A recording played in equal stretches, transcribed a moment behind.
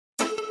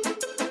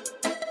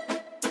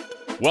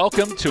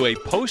Welcome to a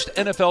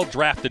post-NFL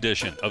draft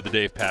edition of the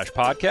Dave Pasch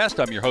Podcast.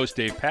 I'm your host,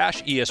 Dave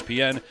Pasch,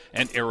 ESPN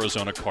and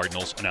Arizona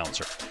Cardinals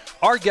announcer.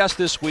 Our guest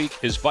this week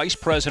is Vice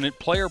President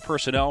Player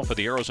Personnel for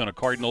the Arizona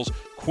Cardinals,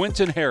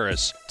 Quentin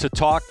Harris, to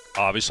talk,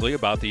 obviously,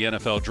 about the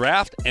NFL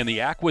Draft and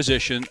the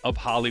acquisition of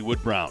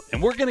Hollywood Brown. And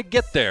we're going to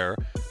get there,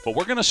 but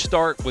we're going to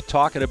start with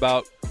talking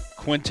about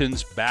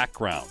Quentin's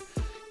background.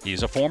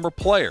 He's a former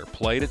player,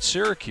 played at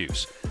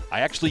Syracuse.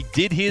 I actually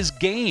did his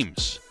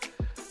games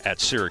at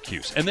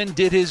Syracuse, and then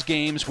did his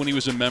games when he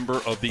was a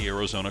member of the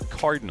Arizona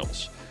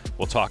Cardinals.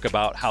 We'll talk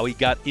about how he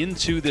got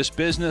into this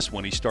business,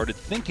 when he started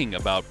thinking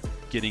about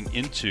getting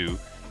into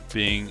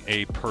being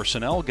a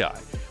personnel guy.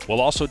 We'll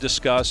also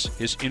discuss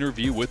his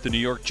interview with the New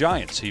York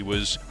Giants. He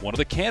was one of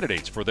the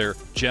candidates for their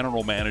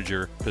general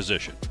manager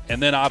position.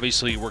 And then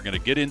obviously we're going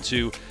to get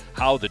into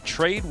how the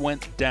trade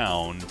went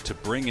down to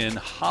bring in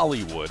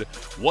Hollywood,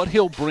 what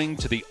he'll bring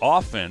to the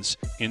offense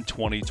in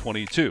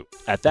 2022.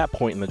 At that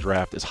point in the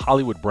draft, is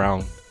Hollywood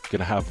Brown going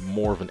to have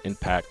more of an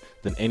impact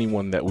than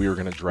anyone that we were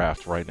going to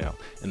draft right now?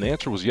 And the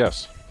answer was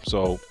yes.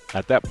 So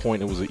at that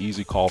point, it was an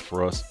easy call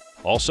for us.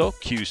 Also,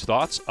 Q's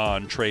thoughts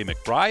on Trey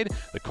McBride,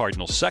 the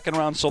Cardinals'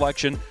 second-round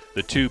selection,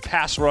 the two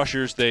pass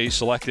rushers they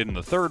selected in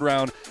the third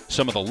round,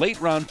 some of the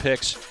late-round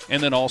picks,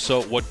 and then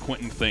also what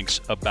Quentin thinks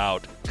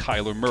about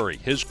Kyler Murray,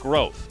 his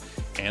growth,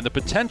 and the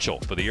potential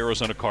for the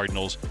Arizona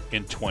Cardinals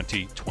in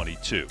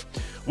 2022.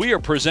 We are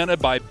presented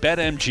by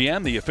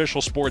BetMGM, the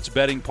official sports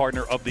betting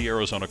partner of the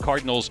Arizona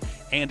Cardinals,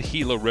 and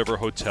Gila River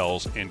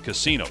Hotels and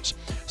Casinos.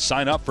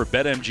 Sign up for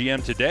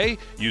BetMGM today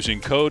using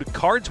code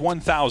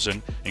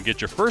CARDS1000 and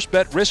get your first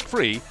bet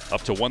risk-free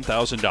up to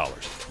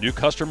 $1,000. New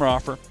customer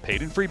offer,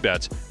 paid and free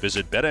bets.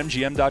 Visit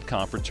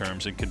BetMGM.com for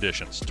terms and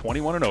conditions.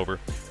 21 and over,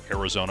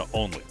 Arizona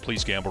only.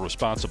 Please gamble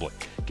responsibly.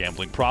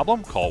 Gambling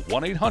problem? Call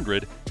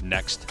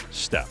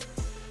 1-800-NEXT-STEP.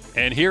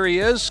 And here he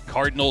is,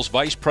 Cardinals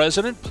Vice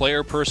President,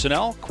 Player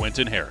Personnel,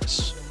 Quentin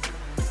Harris.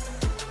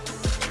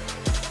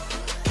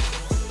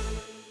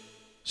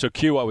 So,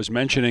 Q, I was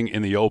mentioning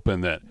in the open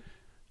that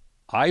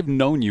I've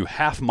known you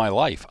half my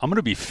life. I'm going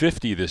to be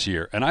 50 this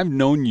year, and I've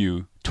known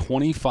you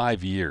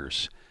 25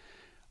 years.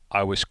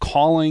 I was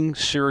calling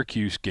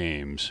Syracuse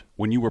games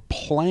when you were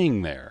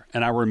playing there,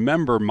 and I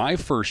remember my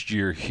first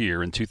year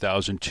here in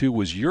 2002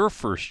 was your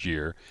first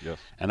year, Yes.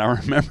 And I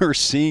remember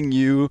seeing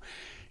you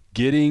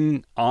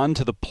getting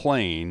onto the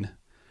plane,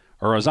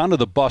 or I was onto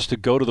the bus to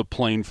go to the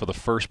plane for the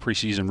first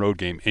preseason road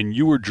game, and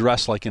you were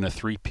dressed like in a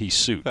three-piece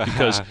suit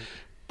because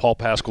Paul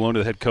Pasqualone,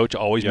 the head coach,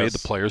 always made the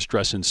players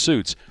dress in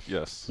suits.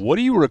 Yes. What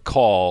do you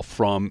recall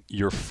from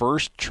your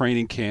first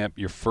training camp,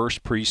 your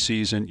first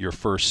preseason, your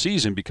first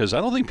season? Because I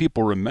don't think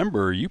people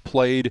remember you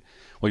played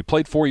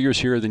 4 years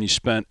here, then you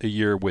spent a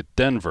year with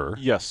Denver.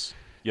 Yes.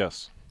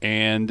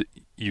 And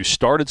you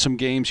started some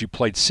games. You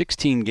played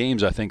 16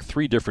 games, I think,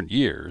 3 different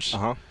years.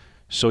 Uh-huh.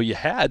 So you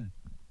had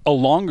a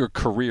longer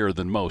career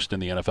than most in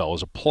the NFL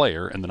as a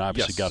player, and then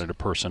obviously got into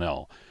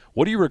personnel.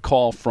 What do you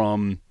recall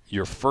from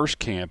your first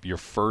camp, your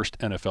first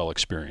NFL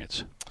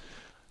experience?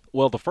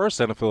 Well, the first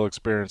NFL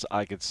experience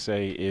I could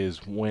say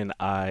is when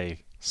I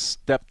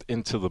stepped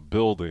into the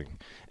building.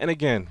 And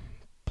again,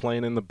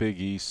 playing in the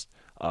Big East,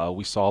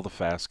 we saw the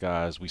fast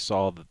guys. We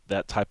saw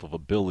that type of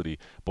ability.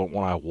 But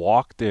when I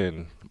walked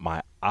in,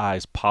 my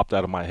eyes popped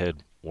out of my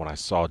head when I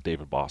saw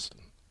David Boston.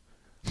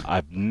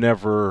 I've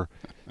never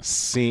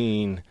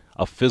seen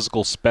a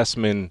physical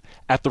specimen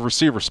at the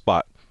receiver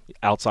spot,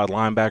 outside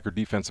linebacker,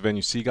 defensive end.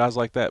 You see guys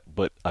like that,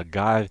 but a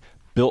guy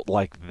built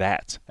like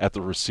that at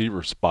the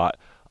receiver spot,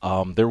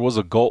 there was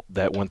a gulp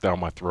that went down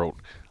my throat.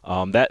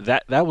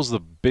 That was the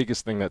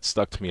biggest thing that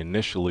stuck to me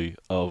initially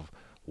of,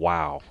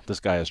 wow, this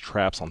guy has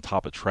traps on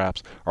top of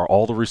traps. Are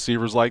all the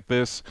receivers like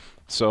this?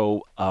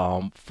 So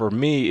for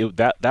me,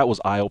 that was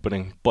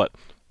eye-opening. But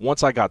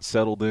once I got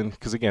settled in,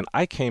 because, again,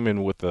 I came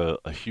in with a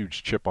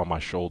huge chip on my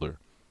shoulder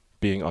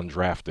being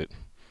undrafted.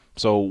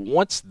 So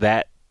once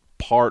that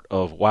part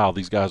of, wow,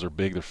 these guys are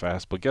big, they're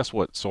fast, but guess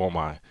what? So am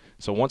I.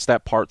 So once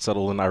that part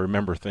settled in, I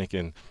remember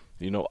thinking,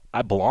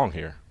 I belong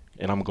here,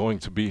 and I'm going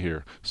to be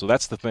here. So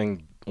that's the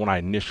thing when I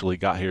initially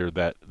got here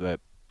that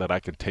I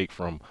can take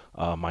from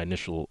my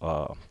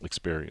initial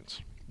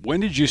experience. When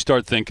did you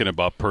start thinking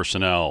about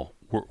personnel?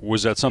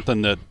 Was that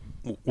something that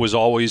was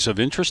always of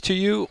interest to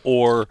you,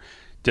 or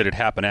did it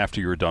happen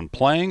after you were done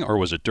playing, or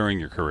was it during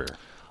your career?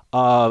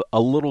 A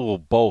little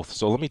of both.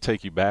 So let me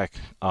take you back.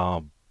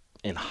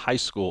 In high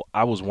school,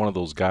 I was one of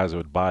those guys that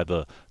would buy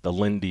the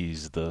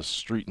Lindy's, the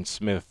Street and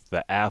Smith,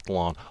 the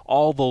Athlon,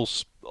 all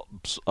those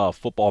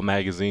football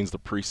magazines, the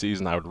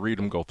preseason. I would read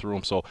them, go through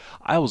them. So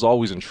I was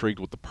always intrigued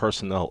with the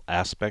personnel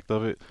aspect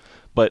of it.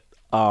 But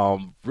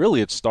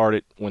really it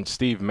started when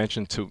Steve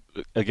mentioned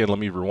again, let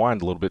me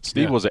rewind a little bit.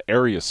 Steve was an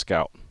area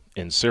scout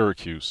in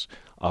Syracuse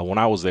when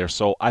I was there.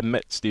 So I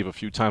met Steve a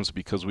few times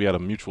because we had a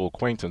mutual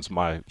acquaintance,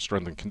 my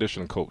strength and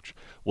conditioning coach,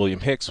 William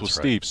Hicks, was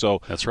Steve.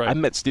 So that's right. I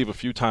met Steve a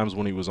few times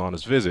when he was on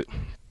his visit.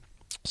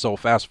 So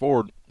fast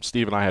forward,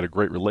 Steve and I had a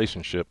great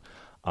relationship.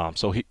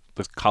 So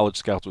the college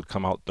scouts would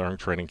come out during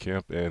training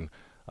camp, and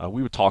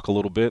we would talk a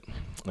little bit.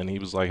 And he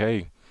was like,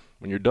 hey,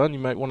 when you're done, you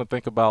might want to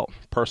think about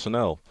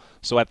personnel.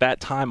 So at that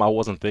time, I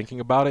wasn't thinking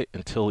about it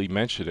until he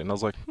mentioned it. And I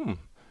was like,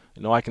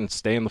 I can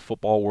stay in the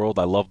football world.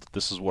 I love that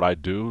this is what I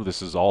do.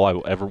 This is all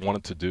I ever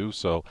wanted to do.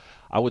 So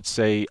I would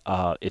say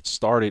it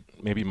started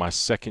maybe my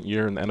second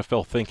year in the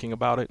NFL thinking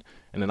about it.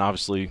 And then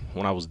obviously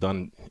when I was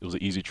done, it was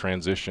an easy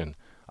transition.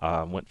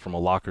 Went from a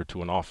locker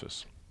to an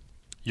office.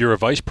 You're a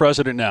vice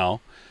president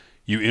now.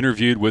 You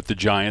interviewed with the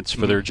Giants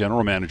for their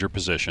general manager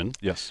position.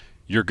 Yes.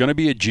 You're going to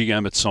be a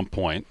GM at some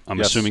point. I'm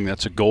assuming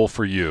that's a goal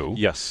for you.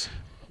 Yes.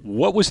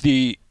 What was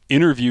the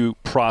interview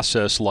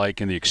process like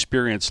and the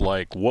experience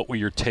like? What were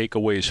your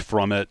takeaways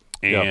from it?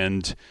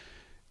 And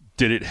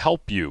did it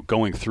help you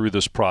going through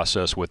this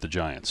process with the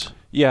Giants?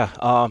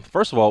 Yeah.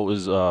 First of all, it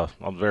was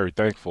I'm very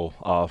thankful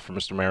for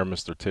Mr. Mayer and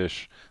Mr.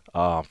 Tisch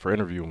for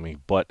interviewing me.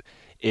 But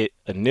it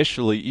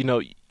initially,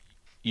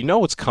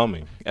 it's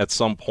coming at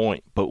some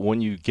point. But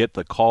when you get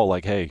the call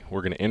like, hey,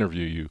 we're going to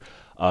interview you,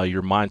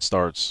 your mind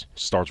starts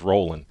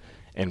rolling.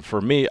 And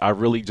for me, I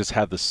really just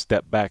had to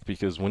step back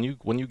because when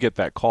you get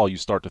that call, you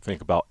start to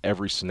think about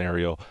every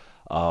scenario,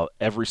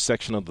 every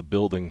section of the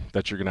building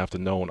that you're going to have to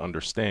know and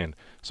understand.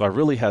 So I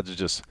really had to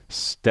just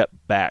step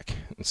back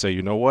and say,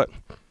 you know what?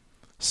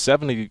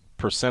 70%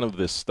 of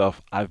this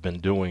stuff I've been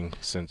doing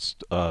since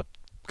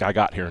I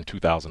got here in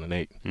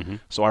 2008.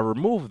 So I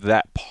removed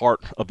that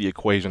part of the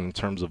equation in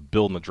terms of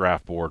building the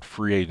draft board,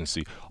 free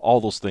agency,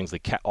 all those things.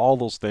 All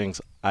those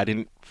things I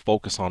didn't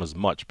focus on as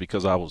much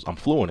because I'm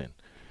fluent in.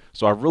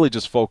 So I really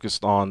just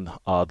focused on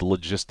the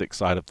logistics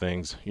side of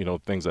things,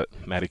 things that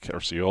Matty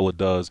Carciola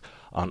does,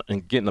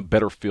 and getting a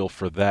better feel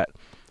for that.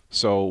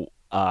 So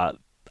I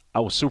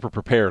was super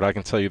prepared, I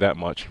can tell you that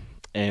much.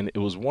 And it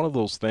was one of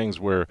those things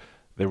where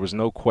there was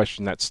no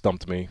question that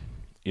stumped me.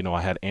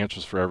 I had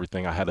answers for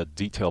everything. I had a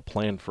detailed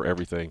plan for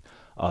everything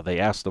they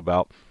asked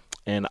about.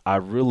 And I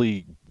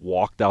really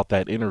walked out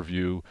that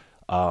interview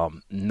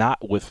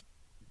not with,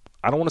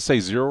 I don't want to say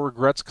zero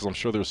regrets because I'm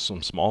sure there's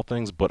some small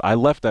things, but I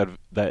left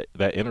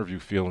that interview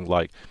feeling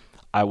like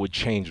I would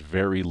change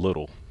very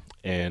little.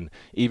 And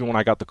even when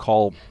I got the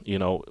call,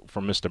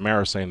 from Mr.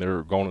 Mara saying they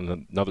were going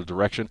in another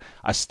direction,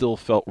 I still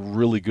felt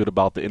really good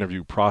about the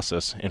interview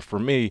process. And for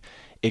me,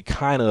 it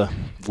kind of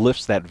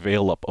lifts that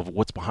veil up of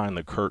what's behind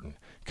the curtain.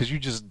 Because you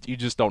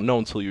just don't know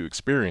until you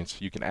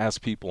experience. You can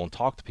ask people and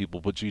talk to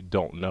people, but you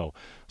don't know.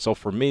 So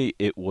for me,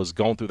 it was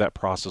going through that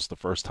process the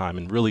first time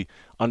and really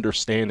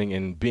understanding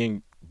and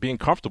being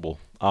comfortable.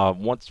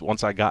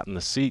 Once I got in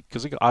the seat,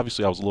 because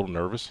obviously I was a little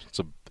nervous.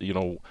 It's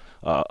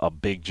a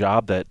big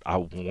job that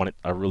I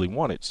really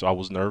wanted, so I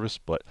was nervous.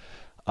 But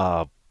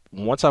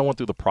once I went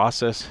through the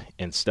process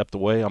and stepped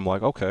away, I'm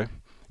like, okay.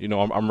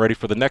 I'm ready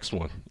for the next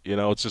one.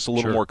 It's just a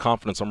little more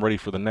confidence. I'm ready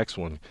for the next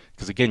one.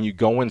 Because, again, you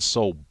go in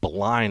so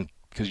blind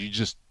because you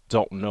just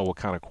don't know what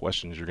kind of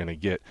questions you're going to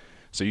get.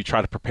 So you try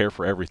to prepare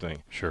for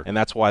everything. Sure. And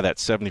that's why that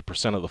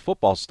 70% of the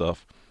football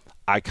stuff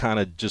I kind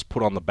of just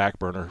put on the back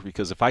burner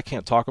because if I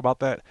can't talk about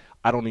that,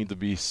 I don't need to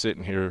be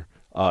sitting here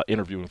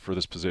interviewing for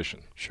this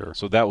position. Sure.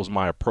 So that was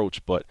my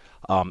approach. But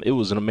it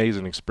was an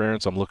amazing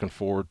experience. I'm looking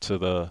forward to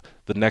the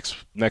next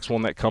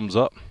one that comes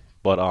up.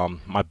 But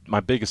my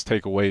biggest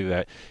takeaway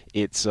that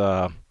it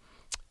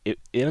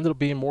ended up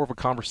being more of a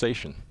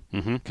conversation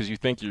because you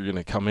think you're going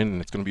to come in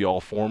and it's going to be all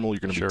formal, you're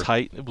going to be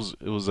tight. It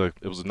was a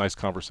nice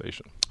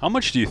conversation. How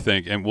much do you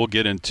think? And we'll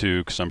get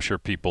into because I'm sure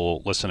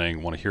people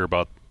listening want to hear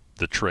about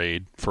the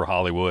trade for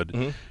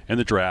Hollywood and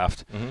the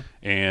draft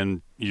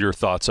and your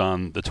thoughts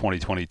on the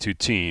 2022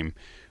 team.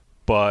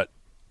 But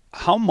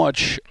how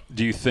much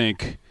do you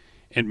think?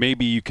 And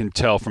maybe you can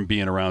tell from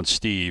being around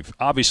Steve.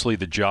 Obviously,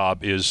 the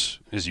job is,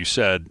 as you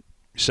said,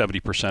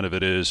 70% of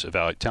it is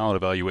talent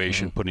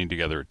evaluation, putting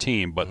together a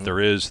team, but there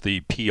is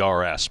the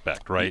PR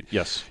aspect, right?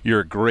 Yes. You're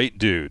a great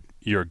dude.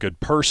 You're a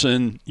good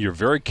person. You're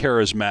very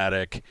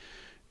charismatic.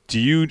 Do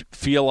you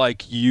feel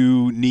like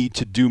you need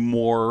to do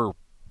more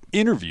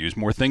interviews,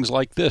 more things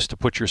like this to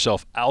put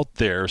yourself out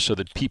there so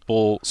that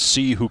people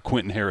see who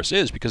Quentin Harris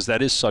is? Because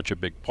that is such a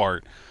big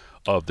part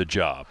of the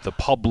job, the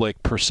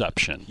public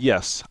perception.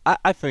 Yes,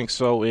 I think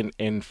so.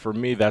 And for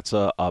me, that's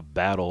a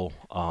battle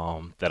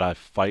that I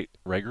fight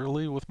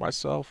regularly with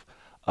myself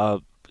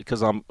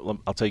because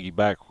I'll take you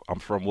back. I'm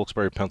from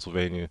Wilkes-Barre,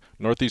 Pennsylvania,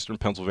 northeastern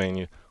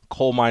Pennsylvania,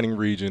 coal mining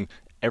region.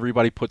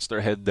 Everybody puts their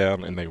head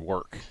down and they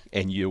work,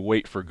 and you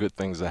wait for good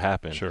things to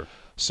happen. Sure.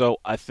 So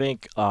I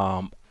think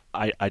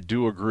I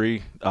do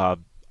agree. I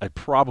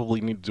probably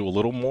need to do a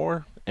little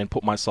more and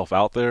put myself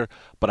out there,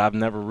 but I've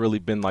never really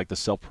been like the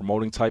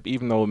self-promoting type,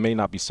 even though it may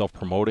not be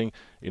self-promoting.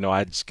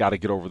 I just got to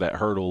get over that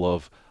hurdle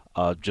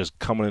of just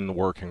coming into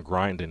work and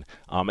grinding.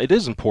 It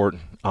is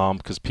important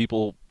because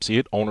people see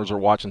it. Owners are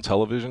watching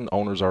television.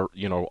 Owners are,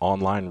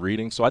 online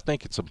reading. So I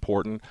think it's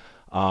important.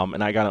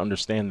 And I got to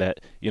understand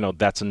that,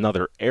 that's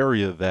another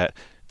area that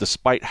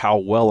despite how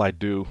well I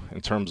do in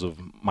terms of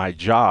my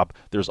job,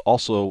 there's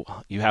also,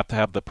 you have to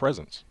have the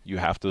presence. You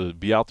have to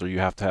be out there. You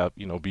have to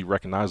have, be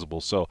recognizable.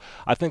 So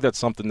I think that's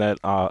something that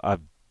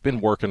I've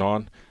been working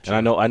on. Sure.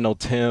 And I know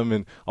Tim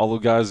and all the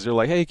guys, they're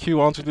like, hey, Q,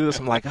 why don't you do this?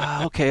 I'm like,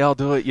 okay, I'll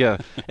do it. Yeah.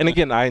 And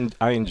again,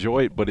 I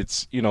enjoy it, but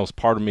it's, it's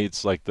part of me.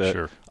 It's like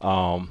the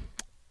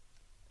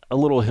a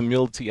little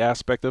humility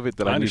aspect of it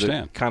that I need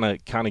to kind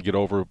of get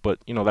over. But,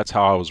 that's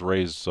how I was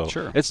raised. So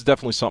it's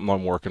definitely something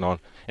I'm working on.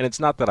 And it's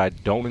not that I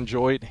don't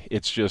enjoy it.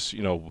 It's just,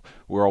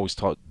 we're always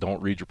taught,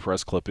 don't read your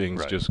press clippings.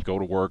 Right. Just go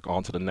to work,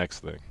 on to the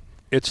next thing.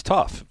 It's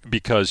tough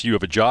because you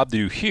have a job to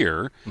do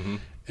here,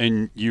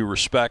 and you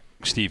respect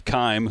Steve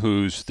Keim,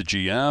 who's the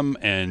GM,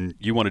 and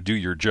you want to do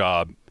your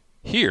job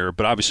here,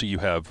 but obviously you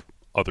have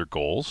other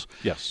goals.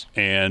 Yes.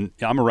 And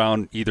I'm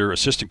around either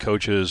assistant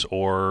coaches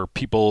or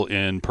people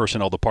in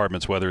personnel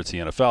departments, whether it's the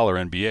NFL or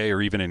NBA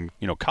or even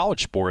in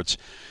college sports,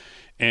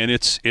 and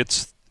it's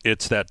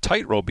that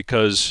tightrope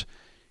because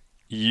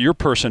your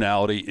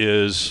personality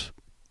is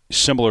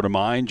similar to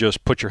mine.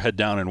 Just put your head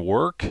down and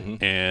work,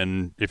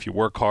 and if you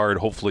work hard,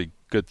 hopefully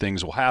good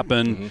things will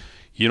happen.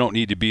 You don't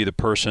need to be the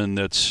person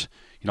that's,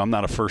 I'm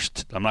not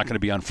going to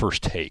be on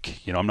first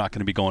take. I'm not going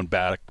to be going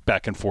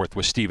back and forth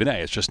with Stephen A.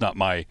 It's just not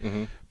my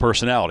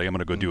personality. I'm going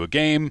to go do a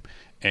game,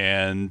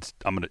 and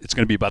it's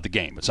going to be about the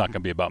game. It's not going to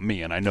be about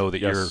me. And I know that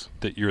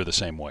you're the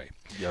same way.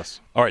 Yes.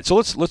 All right. So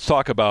let's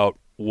talk about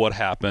what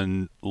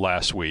happened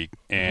last week.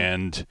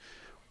 And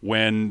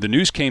when the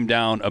news came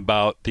down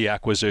about the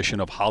acquisition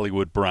of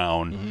Hollywood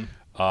Brown,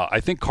 I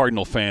think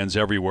Cardinal fans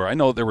everywhere. I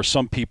know there were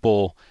some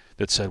people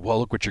that said, well,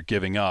 look what you're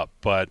giving up.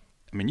 But,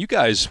 I mean, you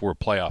guys were a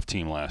playoff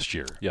team last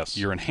year. Yes.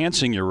 You're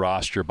enhancing your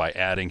roster by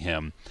adding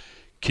him.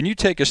 Can you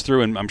take us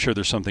through, and I'm sure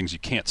there's some things you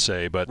can't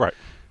say, but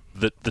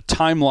the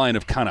timeline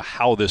of kind of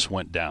how this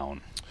went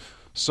down?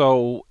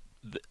 So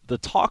the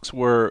talks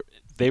were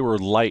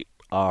light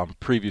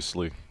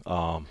previously,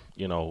 a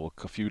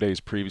few days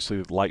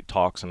previously, light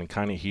talks, and it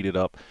kind of heated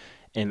up.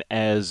 And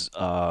as,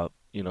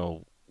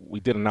 we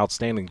did an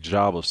outstanding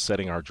job of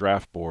setting our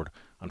draft board,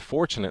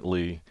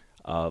 unfortunately,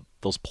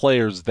 those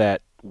players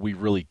that we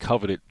really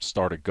coveted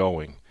started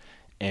going.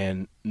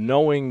 And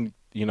knowing,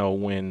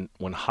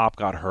 when Hop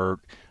got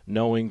hurt,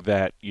 knowing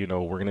that, we're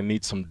going to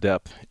need some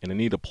depth and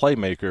need a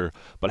playmaker,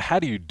 but how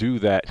do you do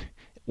that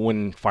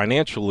when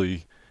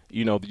financially,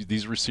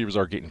 these receivers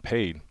are getting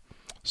paid?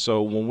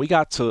 So when we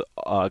got to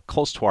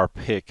close to our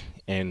pick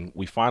and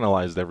we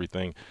finalized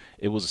everything,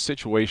 it was a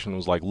situation. It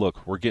was like,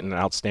 look, we're getting an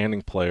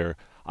outstanding player.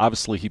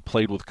 Obviously, he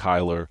played with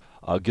Kyler,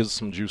 gives us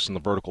some juice in the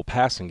vertical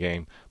passing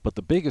game. But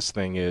the biggest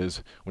thing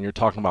is when you're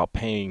talking about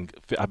paying,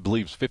 I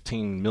believe,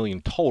 $15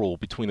 million total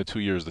between the 2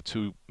 years, the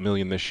 $2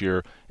 million this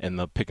year and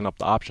the picking up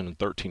the option and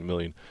 $13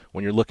 million.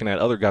 When you're looking at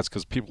other guys,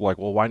 because people are like,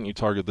 well, why didn't you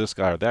target this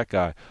guy or that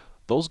guy?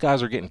 Those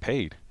guys are getting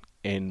paid.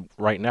 And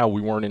right now we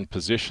weren't in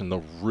position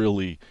to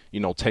really,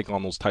 take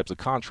on those types of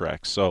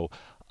contracts. So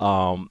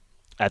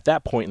at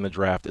that point in the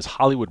draft, is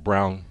Hollywood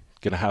Brown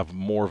going to have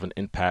more of an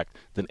impact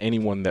than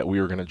anyone that we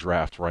were going to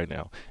draft right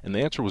now? And the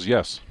answer was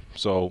yes.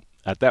 So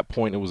at that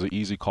point, it was an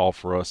easy call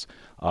for us.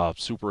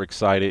 Super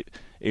excited.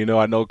 I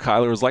know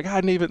Kyler was like, I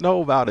didn't even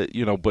know about it,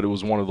 but it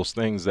was one of those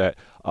things that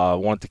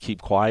wanted to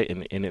keep quiet,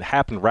 and it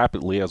happened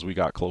rapidly as we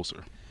got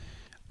closer.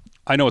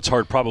 I know it's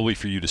hard probably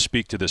for you to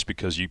speak to this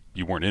because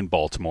you weren't in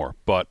Baltimore,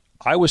 but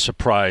I was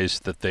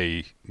surprised that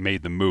they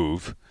made the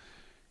move,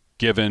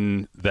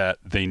 given that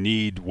they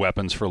need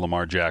weapons for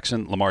Lamar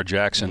Jackson. Lamar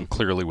Jackson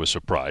clearly was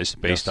surprised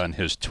based on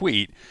his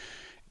tweet.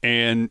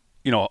 And,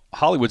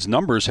 Hollywood's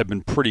numbers have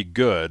been pretty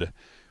good.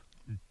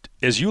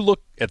 As you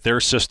look at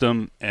their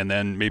system and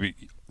then maybe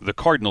the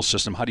Cardinals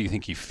system, how do you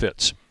think he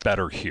fits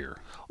better here?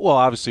 Well,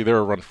 obviously they're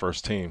a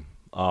run-first team.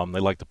 They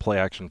like to play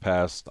action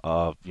pass,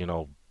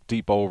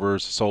 deep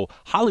overs. So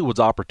Hollywood's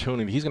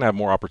opportunity, he's going to have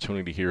more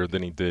opportunity here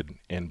than he did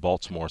in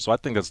Baltimore. So I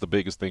think that's the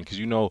biggest thing because,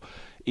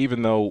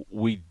 even though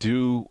we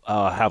do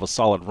have a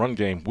solid run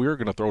game, we're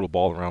going to throw the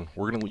ball around.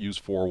 We're going to use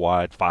 4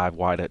 wide, 5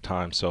 wide at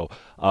times. So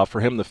for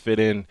him to fit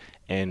in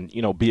and,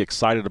 be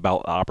excited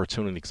about the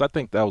opportunity, because I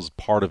think that was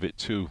part of it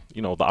too,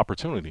 the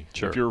opportunity.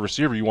 Sure. If you're a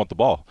receiver, you want the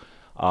ball.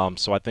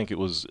 So I think it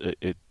was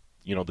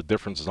the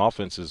difference in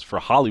offenses for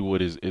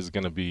Hollywood is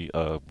going to be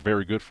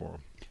very good for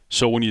him.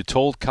 So when you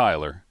told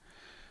Kyler,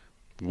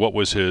 what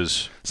was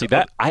his? See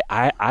that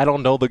I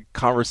don't know the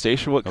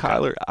conversation with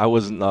Kyler. I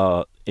wasn't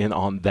in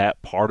on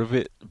that part of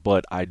it,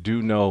 but I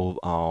do know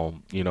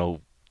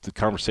the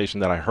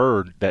conversation that I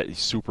heard that he's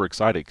super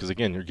excited because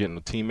again you're getting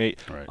a teammate,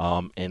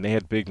 right. And they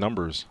had big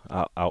numbers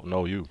out in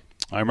OU.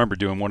 I remember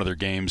doing one of their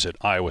games at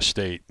Iowa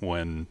State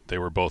when they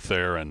were both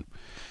there, and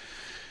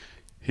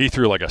he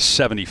threw like a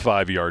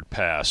 75-yard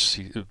pass.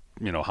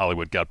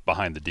 Hollywood got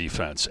behind the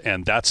defense,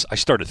 and I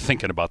started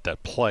thinking about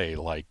that play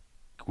like.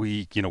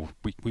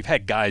 We've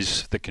had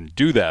guys that can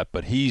do that,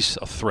 but he's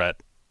a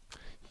threat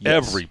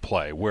every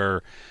play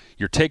where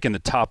you're taking the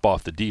top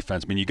off the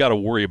defense. I mean, you got to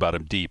worry about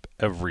him deep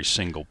every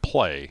single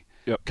play.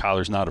 Yep.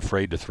 Kyler's not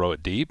afraid to throw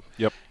it deep.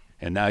 Yep.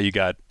 And now you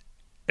got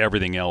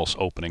everything else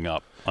opening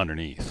up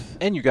underneath.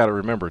 And you got to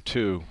remember,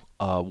 too,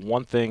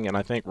 one thing, and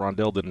I think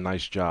Rondell did a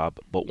nice job,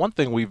 but one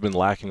thing we've been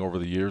lacking over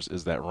the years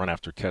is that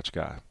run-after-catch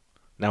guy.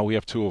 Now we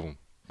have 2 of them.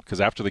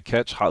 because after the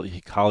catch,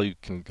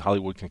 Hollywood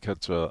can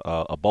catch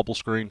a bubble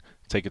screen,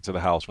 take it to the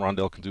house.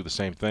 Rondale can do the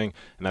same thing,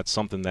 and that's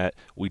something that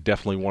we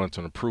definitely wanted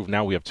to improve.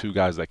 Now we have two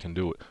guys that can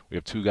do it. We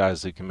have two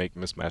guys that can make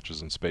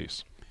mismatches in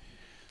space.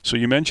 So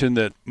you mentioned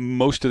that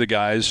most of the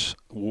guys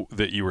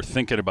that you were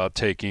thinking about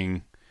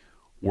taking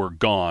were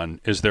gone.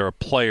 Is there a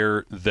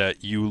player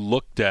that you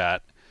looked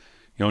at,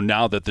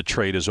 now that the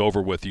trade is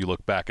over with, you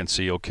look back and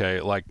see, okay,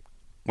 like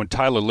when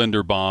Tyler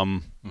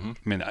Linderbaum, I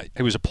mean,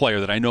 he was a player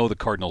that I know the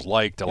Cardinals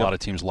liked. A lot of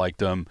teams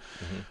liked him.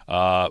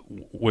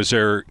 Was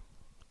there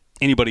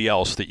anybody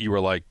else that you were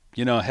like,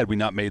 had we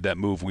not made that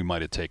move, we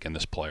might have taken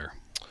this player?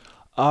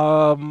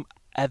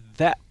 At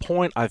that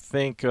point, I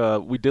think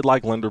we did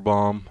like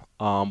Linderbaum,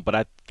 but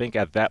I think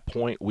at that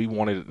point we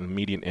wanted an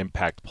immediate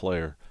impact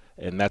player,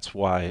 and that's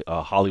why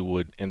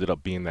Hollywood ended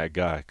up being that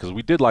guy. Because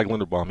we did like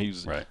Linderbaum.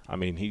 He's, right. I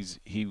mean,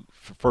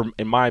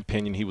 in my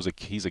opinion,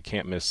 he's a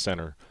can't miss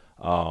center.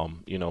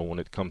 When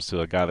it comes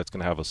to a guy that's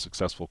going to have a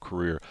successful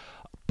career,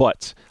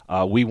 but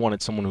we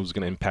wanted someone who's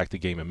going to impact the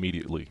game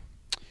immediately.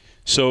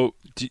 So,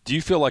 do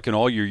you feel like in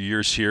all your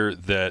years here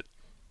that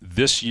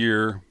this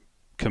year,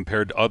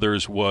 compared to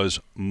others, was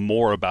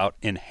more about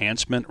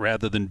enhancement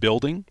rather than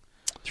building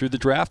through the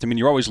draft? I mean,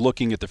 you're always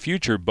looking at the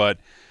future, but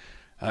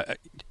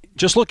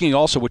just looking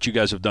also what you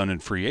guys have done in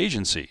free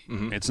agency,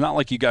 it's not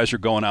like you guys are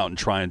going out and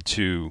trying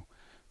to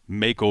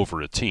make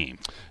over a team.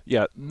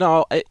 Yeah,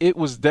 no, it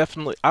was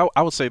definitely,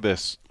 I would say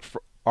this,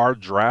 for our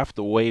draft,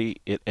 the way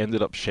it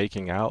ended up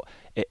shaking out,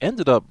 it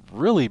ended up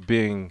really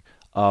being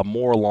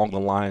more along the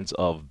lines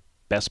of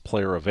best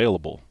player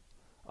available.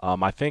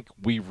 I think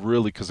we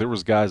really, because there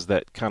was guys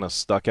that kind of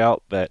stuck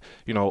out that,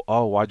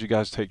 why'd you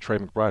guys take Trey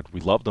McBride?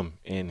 We loved him,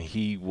 and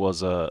he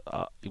was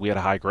we had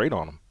a high grade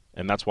on him,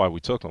 and that's why we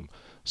took him.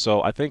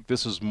 So I think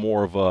this is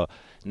more of a,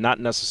 not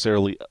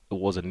necessarily it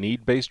was a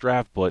need-based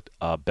draft, but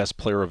best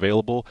player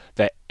available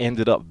that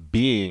ended up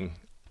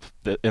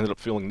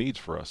filling needs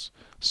for us.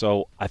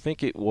 So I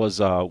think it was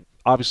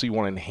obviously you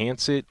want to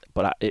enhance it,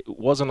 but it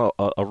wasn't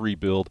a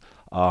rebuild.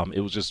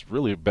 It was just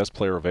really best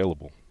player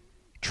available.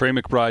 Trey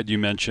McBride, you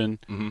mentioned.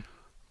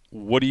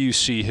 What do you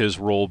see his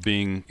role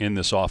being in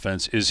this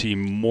offense? Is he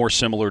more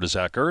similar to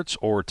Zach Ertz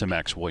or to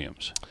Max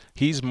Williams?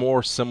 He's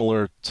more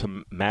similar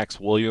to Max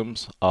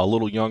Williams, a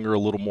little younger, a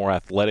little more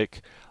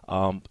athletic.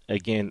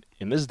 Again,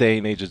 in this day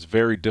and age, it's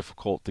very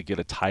difficult to get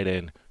a tight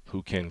end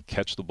who can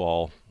catch the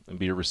ball and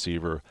be a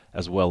receiver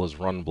as well as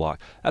run block.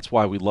 That's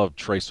why we love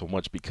Trey so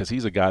much, because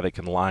he's a guy that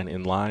can line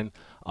in line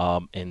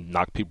and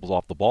knock people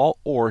off the ball,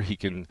 or he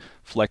can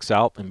flex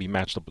out and be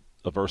matched up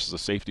versus a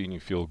safety and you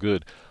feel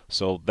good.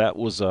 So that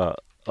was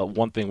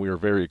one thing we were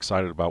very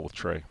excited about with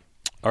Trey.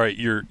 All right,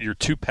 your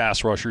two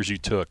pass rushers you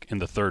took in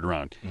the third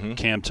round,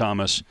 Cam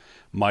Thomas,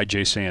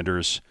 Myjai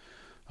Sanders.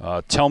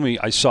 Tell me,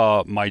 I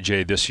saw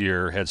Myjai this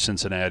year had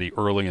Cincinnati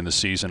early in the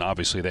season.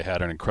 Obviously, they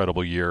had an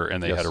incredible year,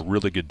 and they had a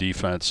really good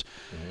defense.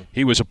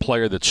 He was a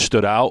player that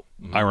stood out,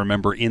 I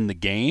remember, in the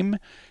game,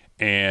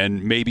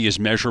 and maybe his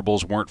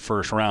measurables weren't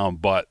first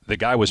round, but the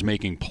guy was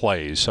making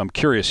plays. So I'm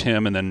curious,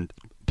 him, and then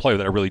player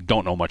that I really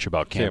don't know much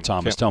about, Cam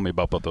Thomas. Tell me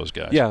about both those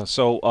guys. Yeah,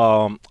 so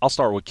I'll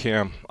start with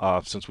Cam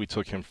since we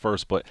took him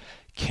first, but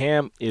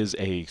Cam is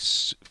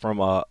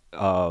from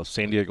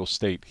San Diego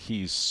State.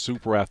 He's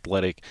super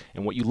athletic,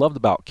 and what you loved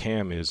about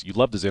Cam is you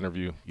loved his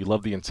interview, you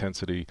loved the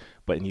intensity,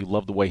 and you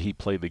loved the way he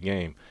played the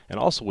game. And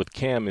also with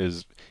Cam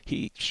is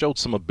he showed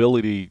some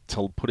ability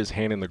to put his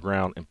hand in the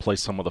ground and play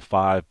some of the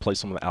five, play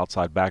some of the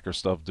outside backer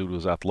stuff due to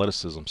his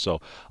athleticism. So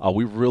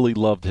we really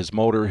loved his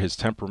motor, his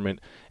temperament,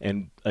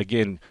 and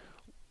again,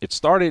 it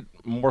started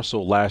more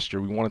so last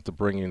year. We wanted to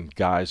bring in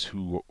guys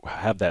who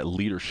have that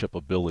leadership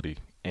ability.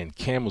 And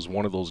Cam was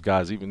one of those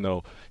guys. Even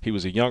though he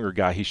was a younger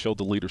guy, he showed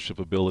the leadership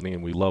ability,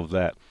 and we love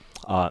that.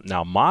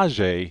 Now,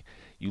 Myjai,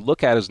 you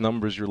look at his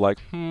numbers, you're like,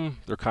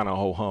 they're kind of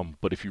ho-hum.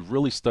 But if you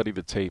really study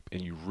the tape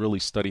and you really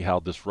study how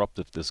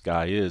disruptive this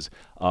guy is,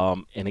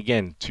 and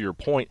again, to your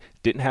point,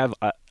 didn't have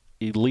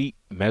elite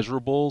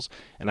measurables.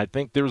 And I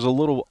think there's a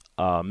little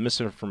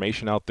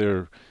misinformation out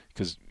there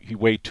because he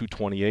weighed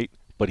 228.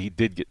 But he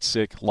did get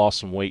sick, lost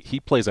some weight. He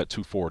plays at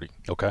 240.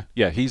 Okay.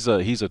 Yeah, he's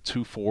a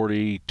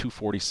 240,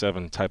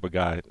 247 type of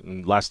guy.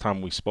 And last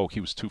time we spoke, he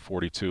was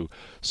 242.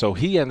 So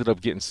he ended up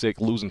getting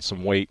sick, losing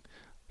some weight.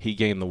 He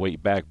gained the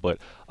weight back. But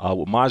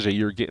with Myjai,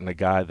 you're getting a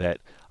guy that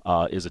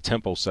is a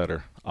tempo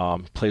setter,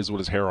 plays with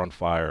his hair on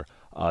fire.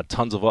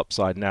 Tons of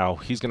upside. Now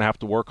he's going to have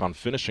to work on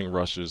finishing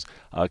rushes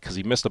because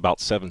he missed about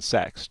 7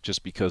 sacks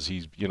just because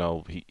he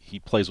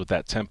plays with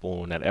that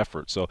tempo and that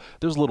effort. So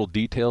there's little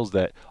details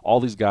that all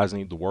these guys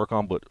need to work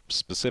on, but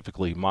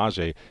specifically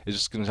Myjai is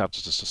just going to have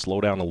to just to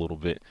slow down a little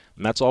bit,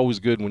 and that's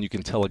always good when you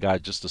can tell a guy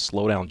just to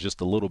slow down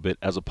just a little bit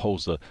as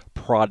opposed to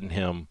prodding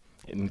him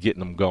and getting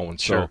them going.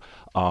 Sure.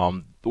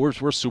 So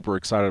we're super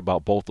excited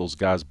about both those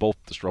guys, both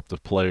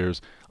disruptive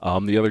players.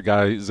 The other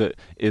guy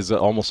is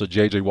almost a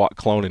J.J. Watt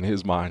clone in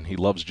his mind. He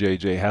loves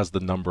J.J., has the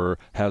number,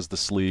 has the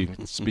sleeve.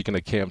 Speaking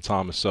of Cam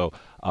Thomas, so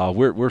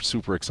we're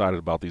super excited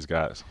about these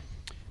guys.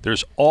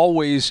 There's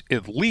always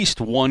at least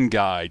one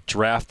guy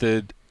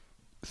drafted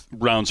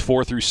rounds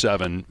 4 through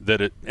 7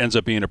 that it ends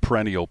up being a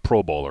perennial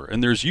Pro Bowler,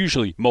 and there's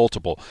usually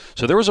multiple.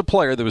 So there was a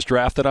player that was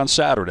drafted on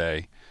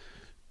Saturday,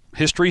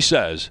 history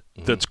says,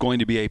 that's going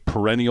to be a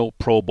perennial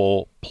Pro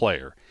Bowl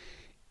player.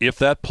 If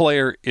that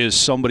player is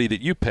somebody that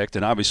you picked,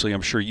 and obviously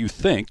I'm sure you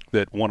think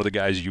that one of the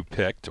guys you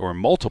picked or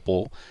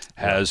multiple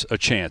has a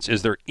chance,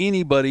 is there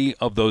anybody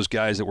of those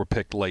guys that were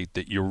picked late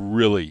that you're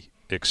really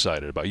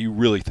excited about, you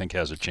really think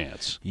has a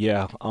chance?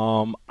 Yeah,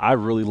 I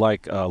really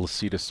like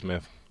Lacita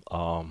Smith,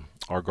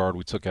 our guard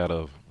we took out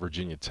of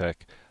Virginia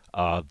Tech.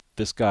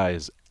 This guy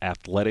is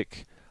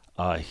athletic.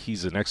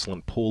 He's an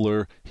excellent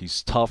puller.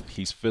 He's tough.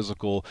 He's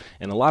physical.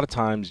 And a lot of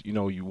times, you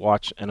know, you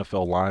watch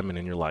NFL linemen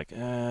and you're like,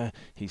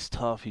 he's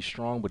tough, he's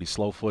strong, but he's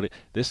slow-footed.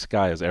 This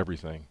guy is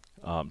everything.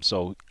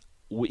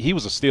 He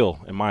was a steal,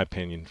 in my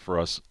opinion, for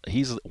us.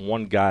 He's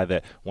one guy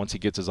that once he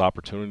gets his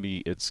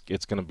opportunity, it's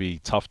going to be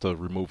tough to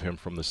remove him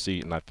from the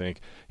seat. And I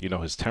think, you know,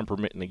 his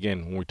temperament, and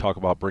again, when we talk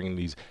about bringing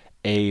these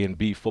A and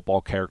B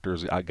football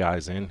characters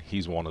guys in,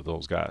 he's one of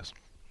those guys.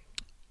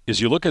 As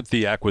you look at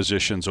the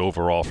acquisitions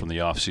overall from the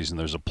offseason,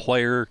 there's a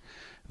player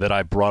that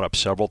I brought up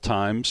several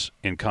times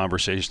in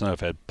conversation that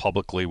I've had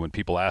publicly when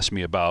people ask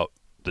me about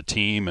the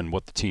team and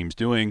what the team's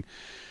doing.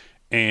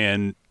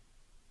 And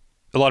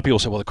a lot of people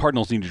say, well, the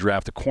Cardinals need to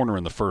draft a corner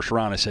in the first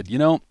round. I said, you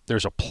know,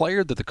 there's a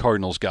player that the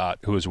Cardinals got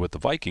who was with the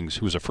Vikings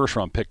who was a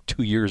first-round pick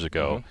 2 years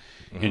ago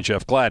in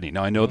Jeff Gladney.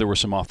 Now, I know there were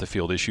some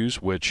off-the-field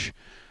issues, which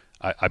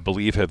I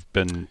believe have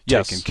been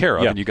taken care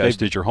of, and you guys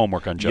did your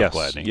homework on Jeff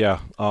Gladney. Yeah,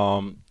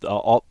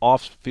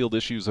 off-field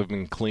issues have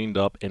been cleaned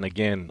up, and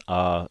again,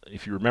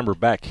 if you remember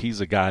back,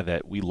 he's a guy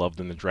that we loved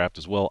in the draft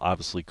as well.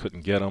 Obviously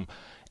couldn't get him,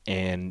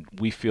 and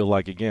we feel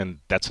like, again,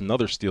 that's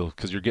another steal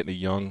because you're getting a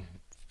young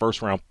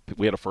first-round –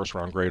 we had a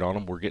first-round grade on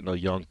him. We're getting a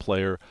young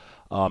player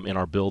in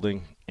our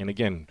building, and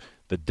again,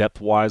 the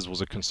depth-wise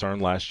was a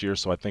concern last year,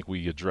 so I think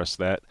we addressed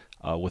that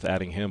with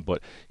adding him.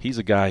 But he's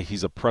a guy,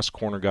 he's a press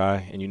corner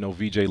guy, and you know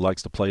VJ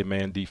likes to play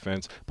man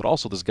defense, but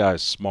also this guy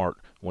is smart.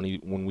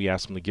 When we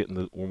ask him to get in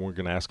when we're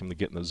going to ask him to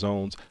get in the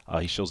zones,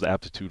 he shows the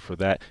aptitude for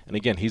that. And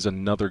again, he's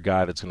another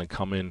guy that's going to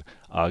come in,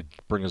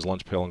 bring his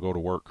lunch pail, and go to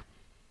work.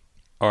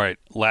 All right,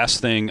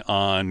 last thing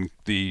on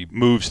the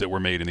moves that were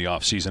made in the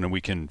offseason, and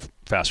we can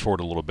fast forward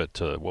a little bit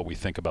to what we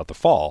think about the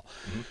fall.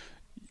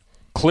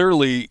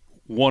 Clearly,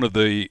 one of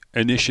the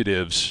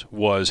initiatives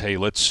was, hey,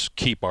 let's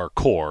keep our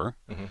core.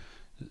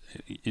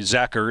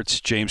 Zach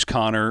Ertz, James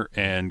Conner,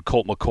 and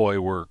Colt McCoy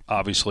were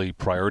obviously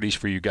priorities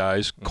for you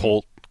guys.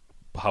 Colt,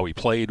 how he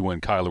played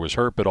when Kyler was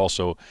hurt, but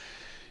also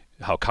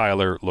how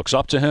Kyler looks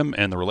up to him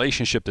and the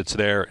relationship that's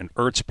there, and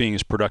Ertz being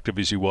as productive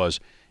as he was,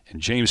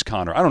 and James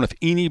Conner. I don't know if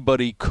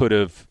anybody could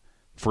have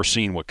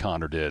foreseen what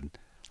Conner did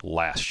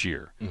last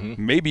year.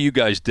 Maybe you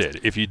guys did.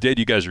 If you did,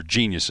 you guys are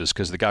geniuses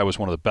because the guy was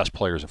one of the best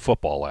players in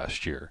football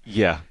last year.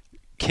 Yeah.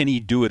 Can he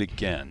do it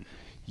again?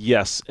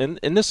 Yes, and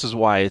this is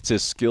why it's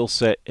his skill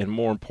set and,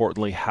 more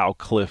importantly, how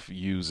Cliff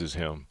uses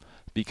him.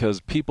 Because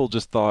people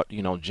just thought,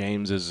 you know,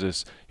 James is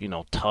this, you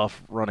know,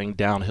 tough running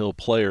downhill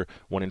player,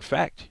 when in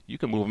fact you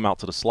can move him out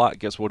to the slot.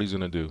 Guess what he's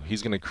going to do?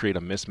 He's going to create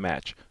a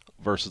mismatch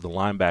versus the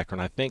linebacker,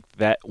 and I think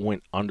that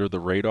went under the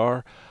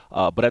radar.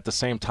 But at the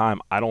same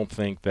time, I don't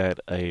think that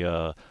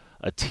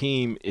a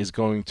team is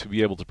going to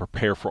be able to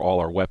prepare for all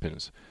our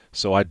weapons.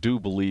 So I do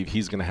believe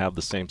he's going to have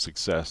the same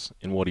success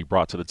in what he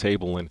brought to the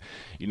table. And,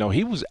 you know,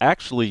 he was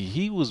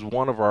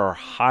one of our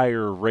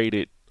higher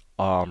rated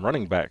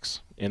running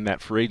backs in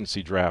that free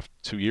agency draft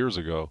 2 years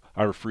ago,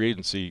 our free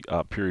agency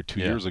period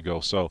 2 years ago.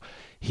 So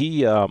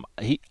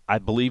I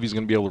believe he's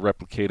going to be able to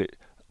replicate it.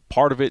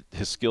 Part of it,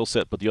 his skill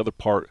set, but the other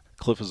part,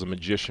 Cliff is a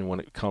magician when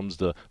it comes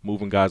to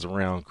moving guys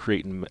around,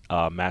 creating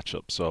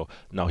matchups. So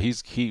no,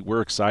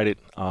 we're excited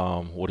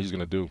what he's going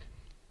to do.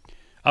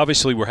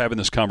 Obviously, we're having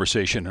this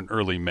conversation in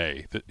early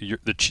May.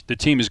 The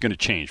team is going to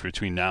change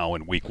between now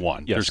and week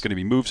one. Yes. There's going to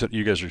be moves that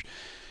you guys are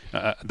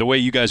the way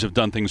you guys have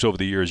done things over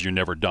the years, you're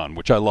never done,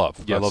 which I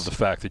love. Yes. I love the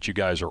fact that you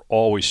guys are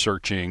always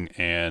searching,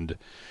 and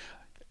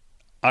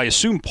I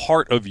assume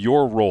part of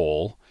your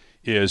role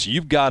is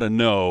you've got to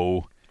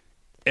know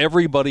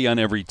everybody on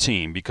every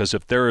team, because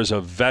if there is a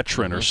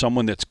veteran or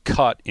someone that's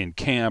cut in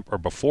camp or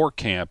before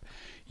camp,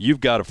 you've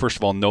got to, first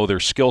of all, know their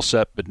skill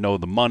set, but know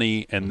the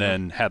money, and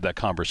then have that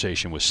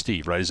conversation with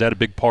Steve, right? Is that a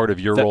big part of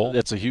your role?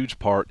 That's a huge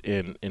part,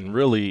 and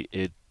really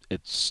it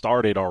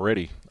started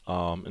already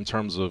in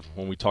terms of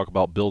when we talk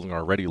about building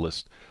our ready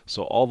list.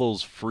 So all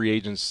those free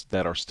agents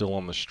that are still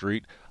on the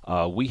street,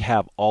 we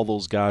have all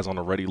those guys on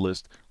the ready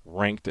list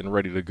ranked and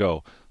ready to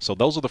go. So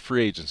those are the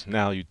free agents.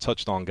 Now, you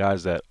touched on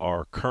guys that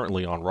are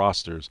currently on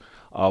rosters.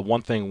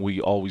 One thing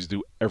we always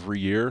do every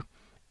year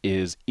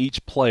is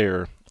each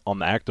player on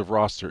the active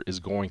roster is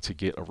going to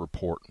get a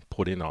report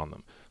put in on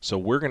them. So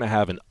we're going to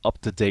have an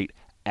up-to-date,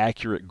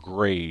 accurate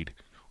grade.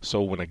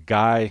 So when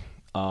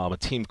a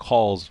team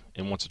calls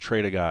and wants to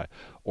trade a guy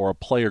or a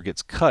player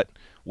gets cut,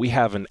 we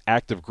have an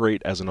active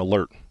grade as an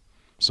alert.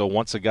 So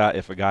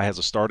if a guy has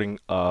a starting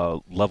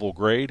level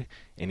grade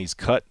and he's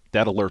cut,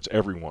 that alerts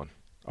everyone.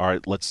 All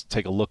right, let's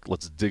take a look.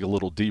 Let's dig a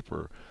little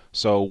deeper.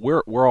 So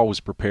we're always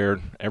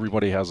prepared.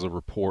 Everybody has a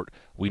report.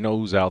 We know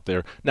who's out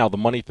there. Now the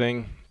money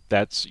thing,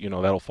 that's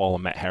that'll fall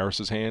in Matt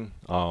Harris's hand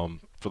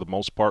for the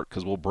most part,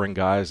 because we'll bring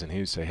guys and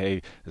he'll say,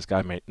 hey, this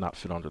guy may not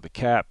fit under the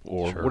cap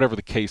or whatever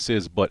the case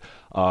is. But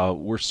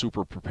we're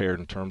super prepared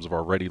in terms of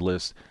our ready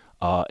list.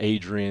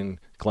 Adrian,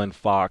 Glenn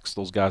Fox,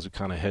 those guys who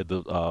kind of head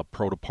the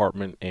pro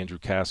department, Andrew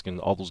Kaskin,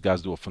 all those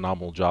guys do a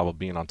phenomenal job of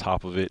being on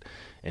top of it.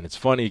 And it's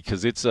funny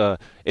because it's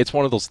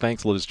one of those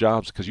thankless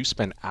jobs, because you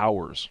spend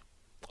hours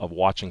of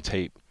watching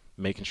tape,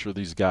 making sure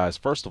these guys,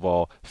 first of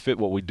all, fit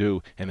what we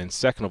do, and then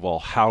second of all,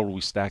 how do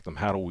we stack them?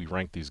 How do we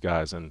rank these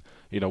guys? And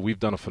we've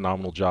done a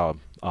phenomenal job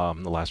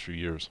in the last few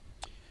years.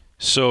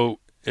 So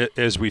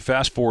as we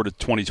fast forward to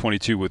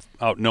 2022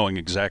 without knowing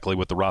exactly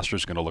what the roster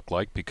is going to look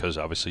like, because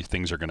obviously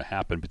things are going to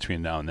happen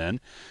between now and then,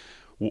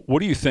 what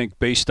do you think,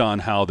 based on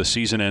how the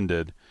season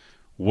ended,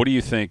 what do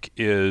you think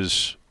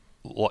is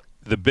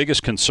the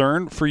biggest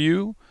concern for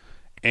you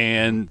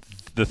and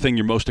the thing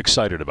you're most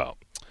excited about?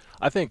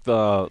 I think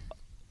the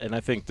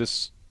other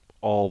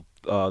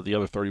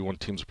 31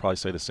 teams will probably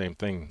say the same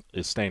thing,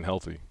 is staying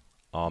healthy.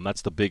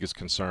 That's the biggest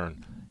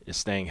concern, is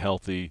staying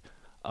healthy,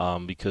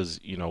 because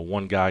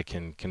one guy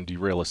can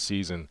derail a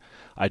season.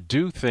 I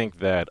do think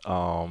that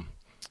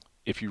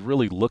if you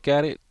really look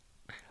at it,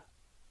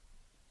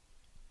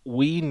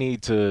 we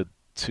need to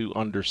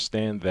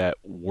understand that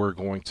we're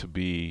going to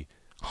be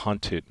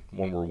hunted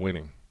when we're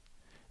winning,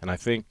 and I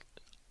think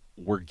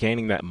we're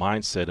gaining that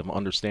mindset of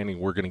understanding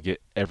we're going to get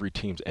every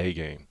team's A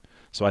game.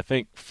 So I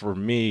think for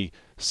me,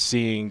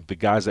 seeing the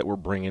guys that we're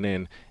bringing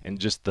in and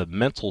just the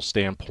mental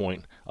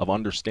standpoint of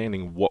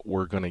understanding what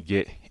we're going to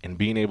get and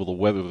being able to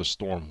weather the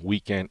storm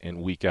week in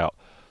and week out.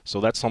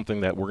 So that's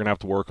something that we're going to have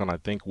to work on. I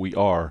think we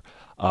are.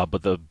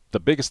 But the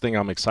biggest thing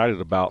I'm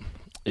excited about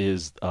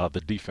is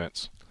the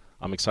defense.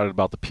 I'm excited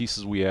about the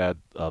pieces we add,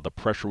 the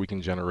pressure we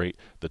can generate,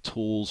 the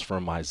tools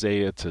from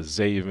Isaiah to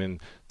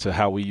Zaven to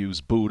how we use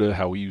Buddha,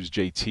 how we use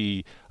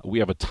JT. We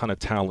have a ton of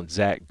talent,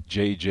 Zach,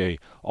 JJ,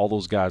 all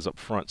those guys up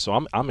front.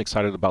 So I'm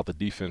excited about the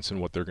defense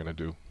and what they're going to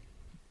do.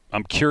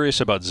 I'm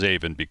curious about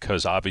Zaven,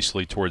 because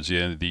obviously towards the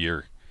end of the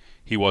year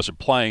he wasn't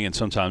playing, and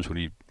sometimes when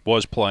he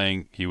was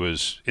playing he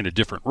was in a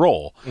different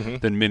role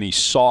than many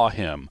saw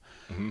him.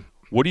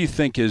 What do you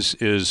think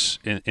is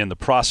in the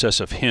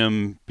process of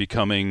him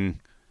becoming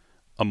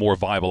a more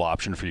viable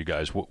option for you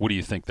guys? What do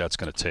you think that's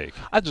going to take?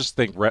 I just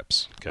think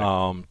reps.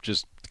 Okay.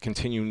 Just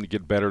continuing to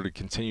get better, to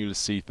continue to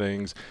see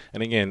things.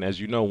 And again, as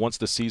you know, once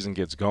the season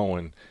gets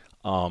going,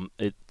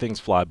 things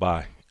fly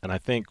by. And I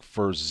think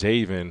for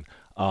Zaven,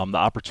 the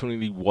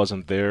opportunity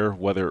wasn't there,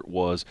 whether it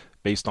was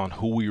based on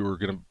who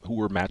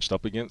we're matched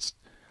up against.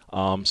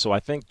 So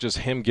I think just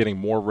him getting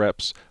more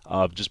reps,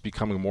 just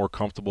becoming more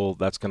comfortable,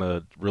 that's going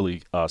to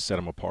really set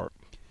him apart.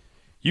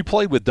 You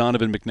played with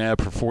Donovan McNabb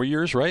for 4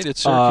 years, right? At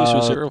Syracuse,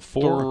 was there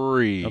 4?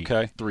 3.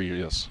 Okay. 3,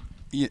 yes.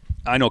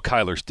 I know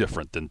Kyler's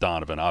different than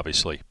Donovan,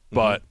 obviously.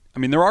 But, I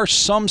mean, there are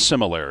some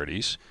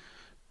similarities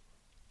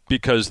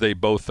because they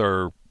both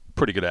are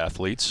pretty good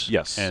athletes.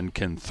 Yes. And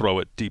can throw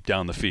it deep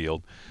down the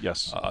field.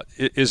 Yes.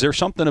 Is there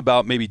something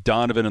about maybe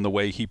Donovan and the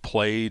way he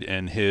played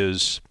and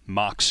his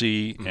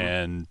moxie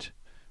and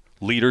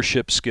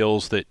leadership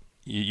skills that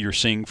you're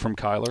seeing from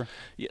Kyler?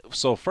 Yeah,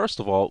 so first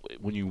of all,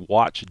 when you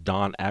watch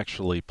Don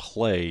actually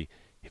play,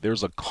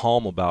 there's a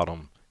calm about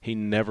him. He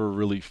never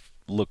really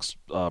looks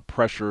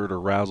pressured or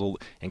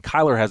razzled. And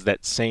Kyler has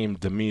that same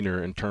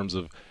demeanor in terms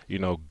of,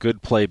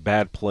 good play,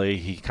 bad play.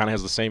 He kind of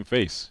has the same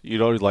face.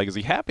 Like, is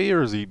he happy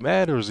or is he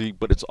mad or is he?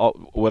 But it's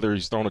all, whether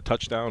he's throwing a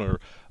touchdown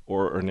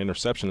or an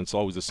interception, it's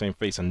always the same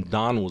face. And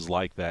Don was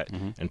like that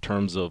in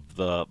terms of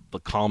the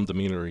calm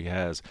demeanor he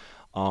has.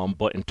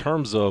 But in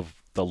terms of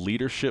the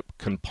leadership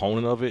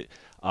component of it,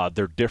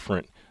 they're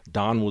different.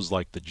 Don was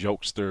like the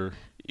jokester.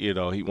 He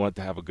wanted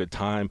to have a good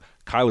time.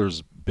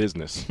 Kyler's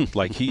business.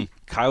 Like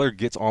Kyler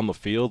gets on the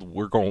field,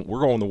 we're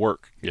going to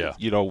work. Yeah.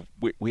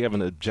 We have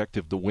an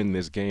objective to win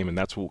this game, and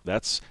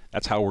that's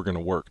how we're going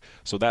to work.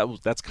 So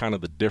that's kind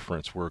of the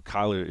difference, where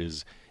Kyler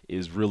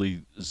is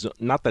really,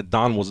 not that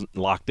Don wasn't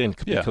locked in,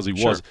 because he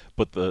was,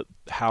 but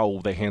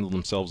how they handle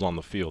themselves on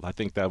the field. I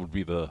think that would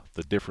be the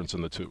difference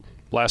in the two.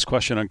 Last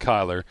question on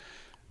Kyler.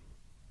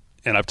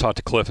 And I've talked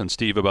to Cliff and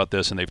Steve about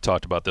this, and they've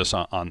talked about this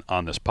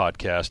on this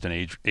podcast,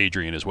 and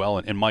Adrian as well,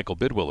 and Michael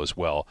Bidwell as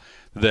well,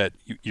 that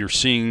you're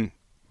seeing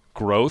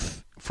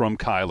growth from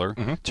Kyler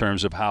in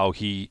terms of how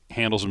he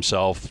handles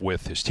himself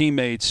with his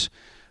teammates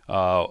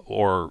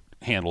or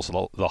handles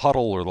the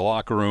huddle or the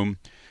locker room.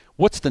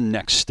 What's the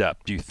next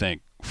step, do you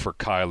think, for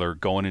Kyler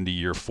going into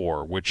year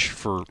 4, which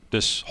for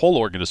this whole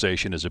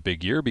organization is a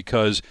big year,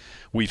 because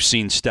we've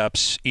seen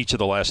steps each of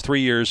the last 3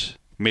 years,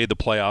 made the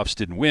playoffs,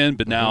 didn't win,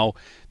 but now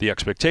the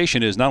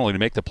expectation is not only to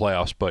make the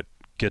playoffs but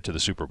get to the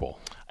Super Bowl.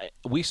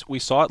 We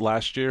saw it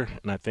last year,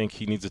 and I think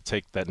he needs to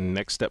take that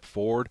next step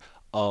forward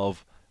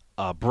of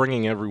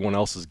bringing everyone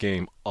else's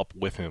game up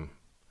with him.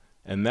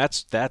 And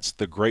that's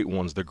the great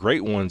ones. The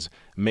great ones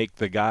make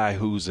the guy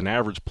who's an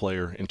average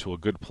player into a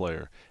good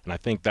player. And I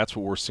think that's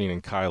what we're seeing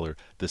in Kyler,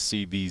 to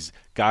see these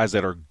guys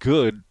that are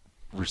good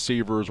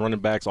receivers, running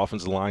backs,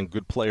 offensive line,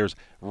 good players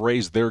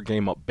raise their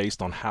game up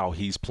based on how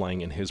he's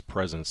playing in his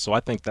presence. So I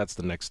think that's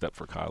the next step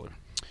for Kyler.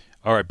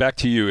 All right, back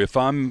to you. If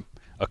I'm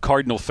a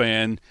Cardinal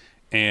fan,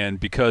 and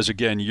because,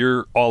 again,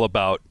 you're all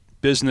about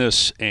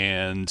business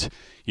and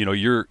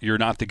you're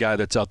not the guy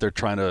that's out there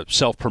trying to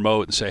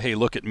self-promote and say, hey,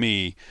 look at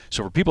me.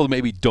 So for people that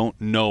maybe don't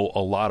know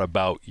a lot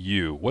about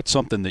you, what's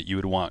something that you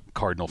would want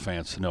Cardinal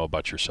fans to know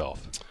about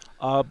yourself?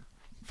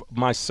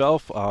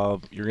 Myself,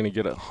 you're going to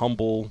get a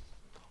humble,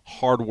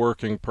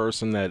 hardworking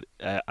person that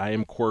I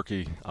am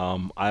quirky.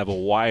 I have a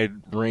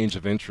wide range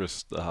of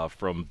interests,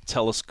 from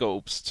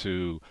telescopes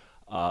to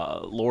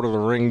Lord of the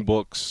Ring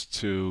books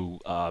to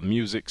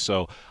music.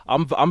 So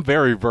I'm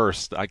very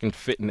versed. I can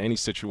fit in any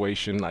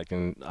situation. I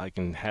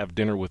can have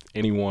dinner with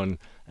anyone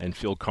and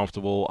feel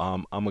comfortable.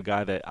 I'm a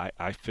guy that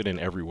I fit in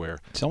everywhere.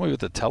 Tell me about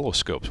the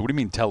telescopes. What do you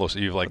mean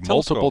telescopes? You have like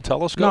multiple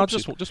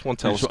telescopes? No, just one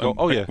telescope.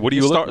 Oh yeah. What do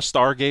you look?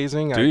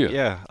 Stargazing. Do you?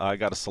 Yeah. I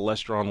got a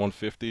Celestron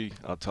 150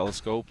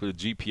 telescope with a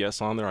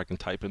GPS on there. I can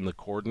type in the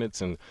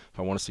coordinates, and if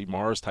I want to see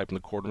Mars, type in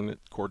the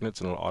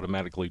coordinates, and it'll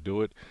automatically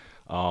do it.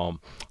 I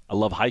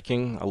love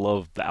hiking. I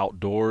love the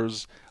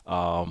outdoors.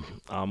 I'm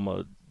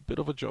a bit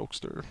of a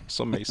jokester,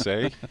 some may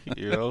say,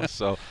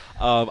 So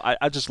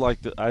I just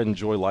I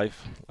enjoy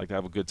life, like to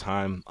have a good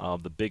time.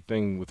 The big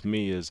thing with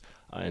me is,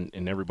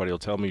 and everybody will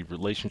tell me,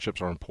 relationships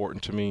are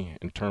important to me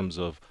in terms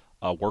of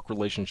work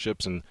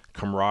relationships and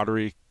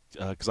camaraderie.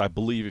 Because I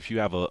believe if you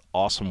have an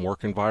awesome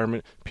work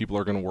environment, people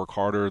are going to work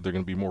harder. They're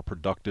going to be more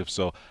productive.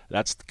 So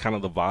that's kind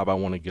of the vibe I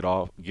want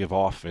to give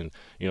off, and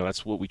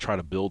that's what we try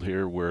to build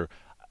here, where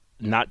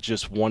not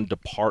just one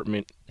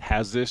department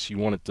has this. You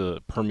want it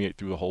to permeate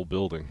through the whole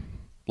building.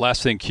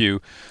 Last thing,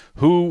 Q,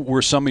 who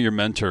were some of your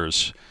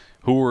mentors?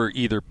 Who were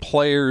either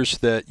players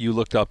that you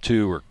looked up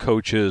to, or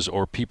coaches,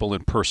 or people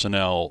in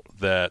personnel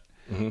that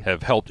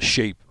have helped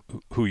shape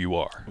who you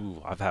are?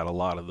 Ooh, I've had a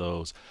lot of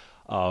those.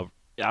 I'm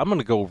going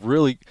to go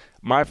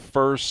my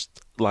first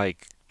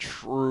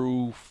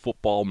true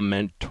football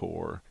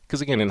mentor,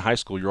 because again, in high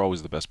school, you're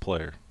always the best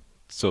player.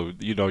 So,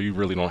 you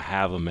really don't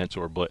have a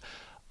mentor, but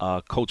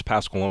Coach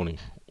Pasqualoni,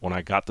 when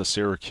I got to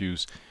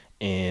Syracuse,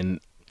 and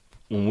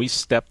when we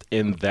stepped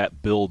in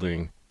that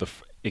building,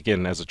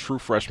 again, as a true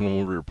freshman,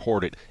 when we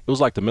reported, it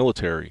was like the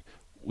military.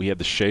 We had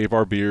to shave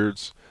our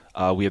beards.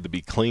 We had to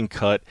be clean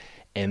cut.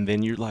 And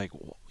then you're like,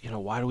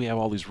 why do we have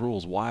all these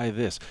rules? Why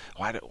this?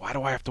 Why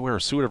do I have to wear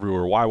a suit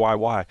everywhere?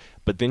 Why?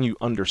 But then you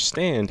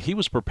understand he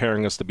was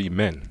preparing us to be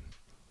men.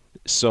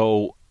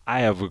 So I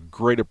have a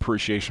great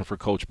appreciation for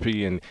Coach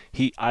P, and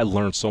I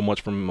learned so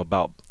much from him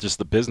about just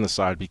the business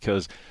side,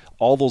 because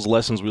all those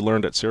lessons we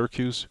learned at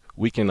Syracuse,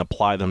 we can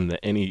apply them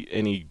to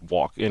any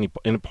walk, any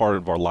part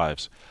of our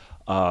lives.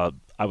 I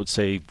would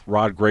say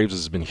Rod Graves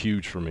has been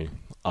huge for me.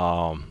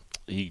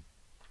 He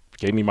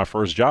gave me my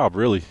first job,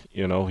 really.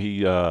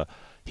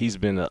 He's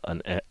been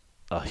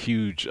a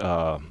huge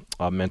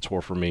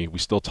mentor for me. We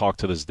still talk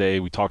to this day.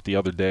 We talked the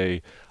other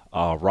day.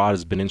 Rod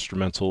has been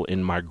instrumental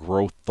in my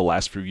growth the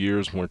last few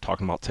years when we're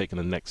talking about taking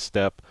the next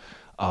step.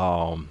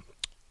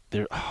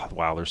 There's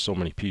so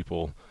many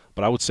people.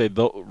 But I would say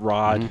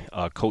Rod,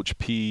 Coach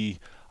P,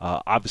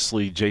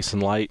 obviously Jason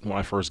Light. When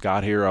I first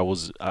got here, I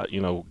was,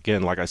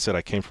 again, like I said,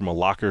 I came from a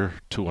locker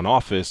to an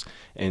office,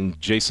 and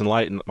Jason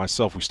Light and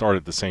myself, we started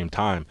at the same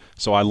time.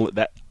 So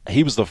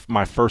he was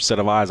my first set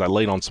of eyes I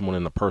laid on someone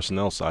in the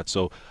personnel side.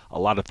 So a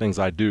lot of things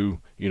I do,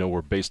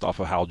 were based off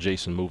of how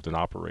Jason moved and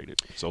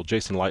operated. So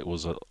Jason Light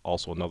was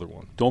also another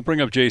one. Don't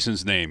bring up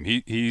Jason's name.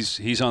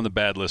 He's on the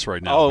bad list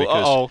right now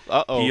because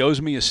he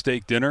owes me a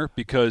steak dinner,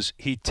 because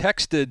he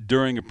texted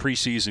during a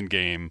preseason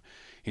game.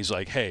 He's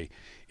like, hey,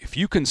 if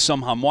you can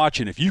somehow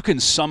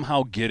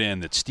get in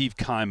that Steve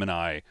Keim and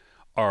I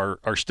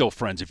are still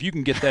friends, if you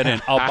can get that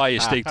in, I'll buy you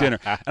a steak dinner.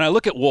 And I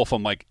look at Wolf,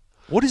 I'm like,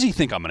 what does he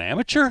think? I'm an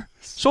amateur?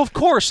 So, of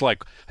course, I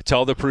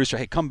tell the producer,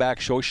 hey, come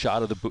back, show a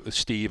shot of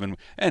Steve, and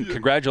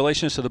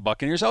congratulations to the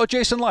Buccaneers. Oh,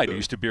 Jason Light, who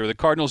used to be with the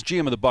Cardinals,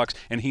 GM of the Bucs,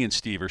 and he and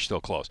Steve are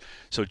still close.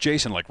 So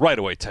Jason, right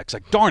away texts,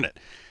 darn it.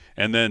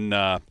 And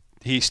then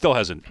he still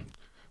hasn't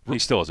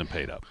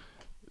paid up.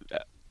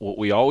 What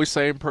we always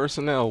say in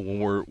personnel when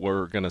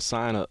we're going to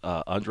sign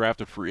a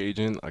undrafted free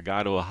agent, a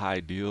guy to a high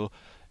deal,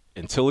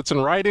 until it's in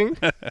writing,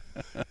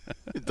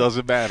 it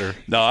doesn't matter.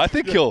 No, I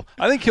think he'll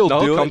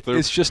do it. Through.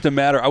 It's just a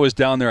matter. I was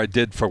down there. I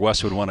did for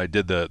Westwood when I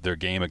did their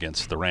game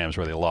against the Rams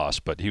where they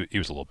lost, but he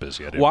was a little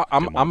busy.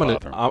 I'm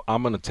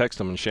gonna text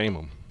him and shame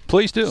him.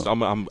 Please do. So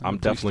I'm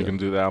definitely gonna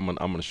do that. I'm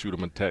gonna shoot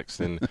him a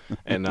text and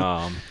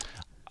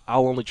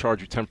I'll only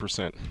charge you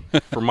 10%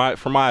 for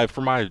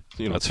my.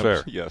 That's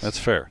fair. Yes, that's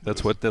fair.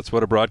 That's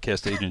what a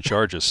broadcast agent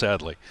charges.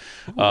 Sadly,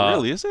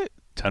 really, is it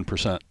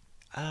 10%?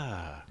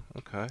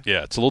 Okay.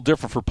 Yeah, it's a little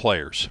different for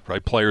players,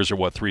 right? Players are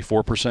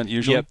 3-4%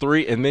 usually. Yeah,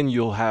 3%, and then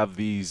you'll have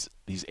these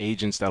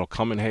agents that'll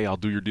come in. Hey, I'll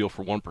do your deal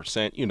for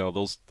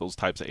 1%. Those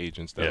types of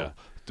agents that'll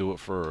do it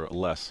for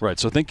less. Right.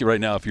 So think right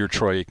now, if you're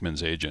Troy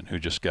Aikman's agent, who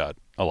just got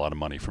a lot of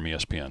money from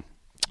ESPN,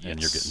 and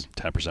you're getting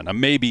 10%. Now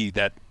maybe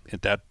that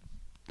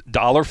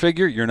dollar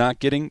figure, you're not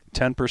getting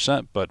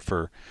 10%, but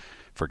for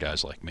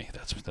guys like me,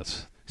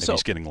 that's Maybe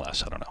he's getting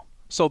less. I don't know.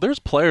 So there's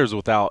players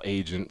without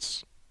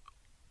agents.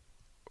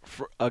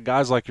 For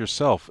guys like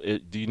yourself,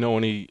 do you know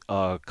any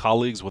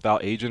colleagues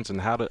without agents,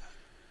 and how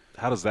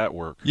does that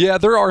work? Yeah,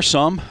 there are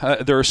some.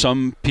 There are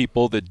some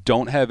people that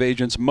don't have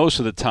agents. Most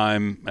of the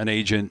time, an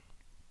agent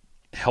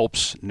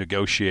helps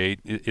negotiate.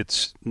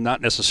 It's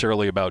not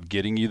necessarily about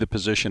getting you the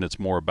position. It's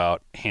more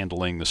about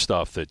handling the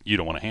stuff that you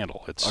don't want to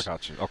handle. It's, I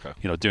got you. Okay.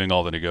 Doing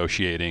all the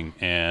negotiating.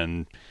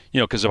 And,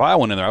 because if I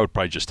went in there, I would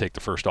probably just take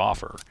the first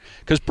offer.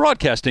 Because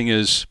broadcasting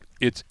it's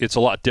a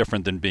lot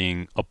different than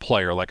being a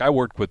player. Like, I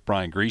worked with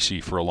Brian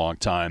Griese for a long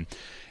time,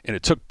 and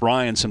it took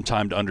Brian some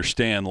time to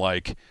understand,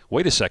 like,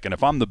 wait a second,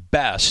 if I'm the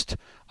best,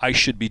 I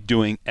should be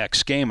doing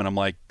X game. And I'm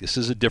like, this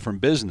is a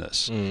different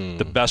business.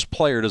 The best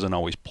player doesn't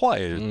always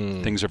play.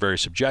 Things are very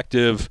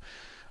subjective.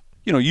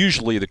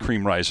 Usually the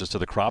cream rises to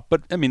the crop.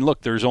 But, I mean,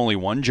 look, there's only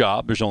one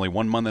job. There's only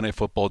one Monday Night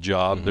Football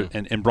job.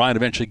 And Brian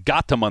eventually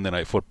got to Monday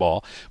Night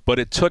Football. But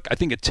I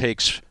think it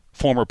takes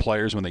former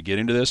players when they get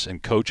into this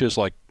and coaches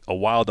like a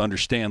while to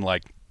understand,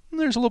 like,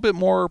 there's a little bit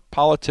more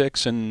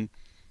politics and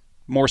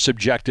more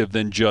subjective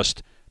than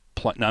just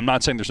now, I'm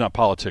not saying there's not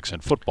politics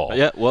in football.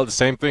 Yeah, well, the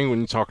same thing when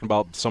you're talking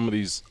about some of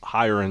these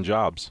higher-end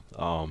jobs.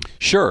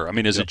 Sure. I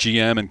mean, as a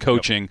GM and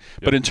coaching.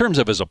 But in terms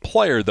of as a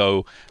player,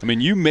 though, I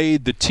mean, you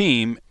made the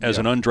team as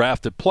an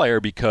undrafted player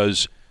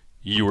because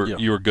you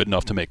were good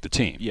enough to make the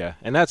team. Yeah,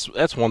 and that's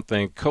one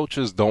thing.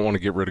 Coaches don't want to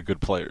get rid of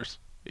good players,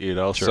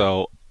 Sure.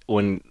 So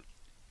when –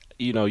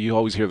 you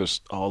always hear this,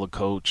 the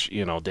coach,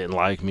 didn't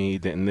like me,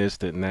 didn't this,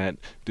 didn't that.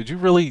 Did you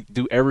really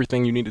do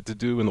everything you needed to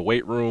do in the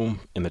weight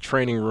room, in the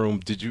training room?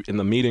 In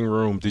the meeting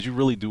room? Did you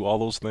really do all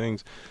those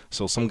things?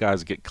 So some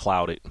guys get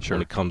clouded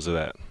when it comes to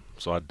that.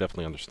 So I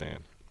definitely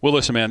understand. Well,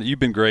 listen, man, you've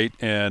been great,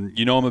 and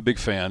I'm a big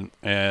fan,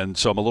 and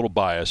so I'm a little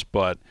biased,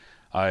 but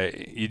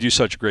you do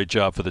such a great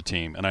job for the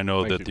team, and I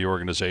know that the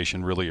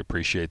organization really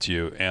appreciates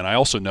you. And I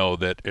also know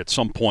that at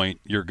some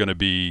point you're going to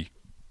be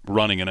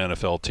running an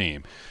NFL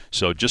team.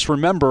 So just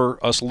remember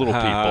us little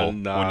people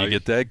when you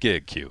get that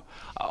gig, Q.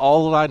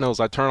 All that I know is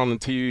I turn on the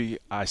TV,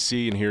 I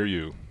see and hear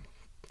you.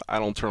 I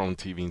don't turn on the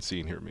TV and see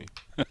and hear me.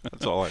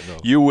 That's all I know.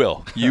 You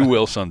will. You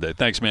will someday.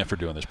 Thanks, man, for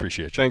doing this.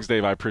 Appreciate you. Thanks,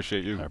 Dave. I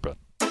appreciate you. All right, bud.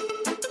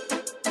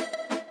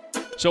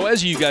 So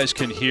as you guys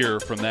can hear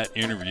from that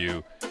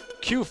interview,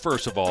 Q,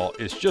 first of all,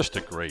 is just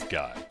a great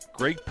guy.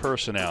 Great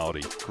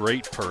personality,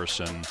 great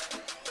person,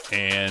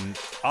 and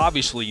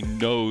obviously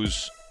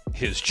knows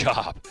his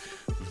job.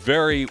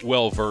 Very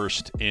well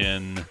versed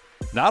in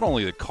not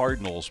only the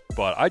Cardinals,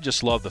 but I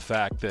just love the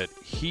fact that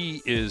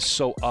he is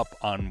so up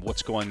on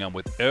what's going on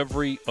with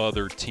every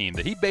other team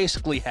that he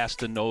basically has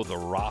to know the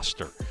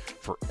roster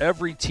for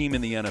every team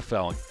in the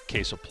NFL in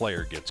case a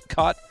player gets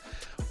cut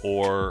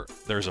or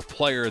there's a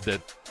player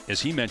that,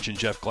 as he mentioned,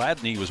 Jeff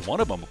Gladney was one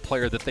of them, a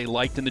player that they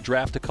liked in the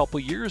draft a couple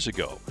years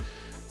ago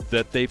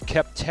that they've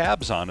kept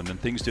tabs on, and then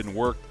things didn't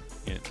work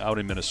out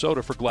in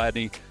Minnesota for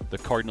Gladney. The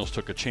Cardinals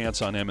took a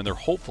chance on him, and they're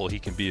hopeful he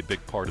can be a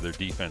big part of their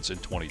defense in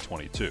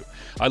 2022.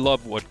 I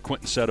love what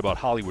Quentin said about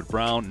Hollywood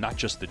Brown, not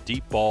just the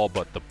deep ball,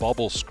 but the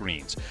bubble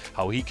screens,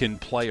 how he can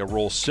play a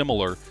role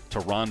similar to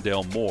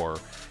Rondale Moore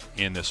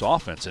in this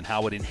offense and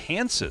how it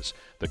enhances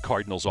the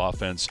Cardinals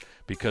offense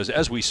because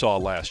as we saw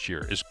last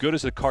year, as good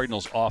as the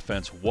Cardinals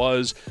offense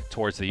was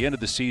towards the end of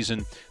the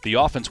season, the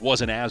offense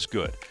wasn't as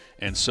good.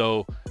 And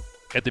so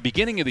at the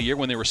beginning of the year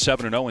when they were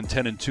 7-0 and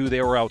 10-2,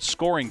 they were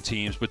outscoring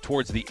teams, but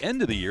towards the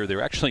end of the year, they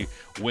were actually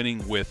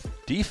winning with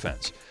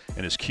defense.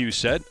 And as Q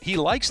said, he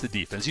likes the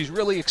defense. He's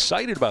really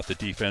excited about the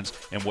defense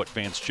and what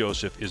Vance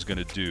Joseph is going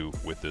to do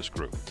with this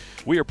group.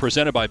 We are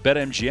presented by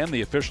BetMGM, the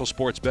official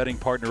sports betting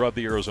partner of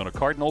the Arizona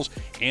Cardinals,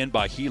 and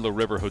by Gila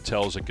River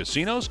Hotels and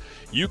Casinos.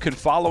 You can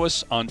follow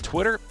us on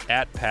Twitter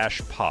at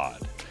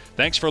PashPod.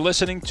 Thanks for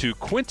listening to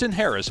Quentin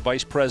Harris,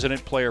 Vice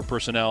President, Player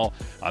Personnel,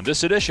 on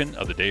this edition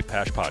of the Dave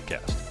Pasch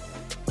Podcast.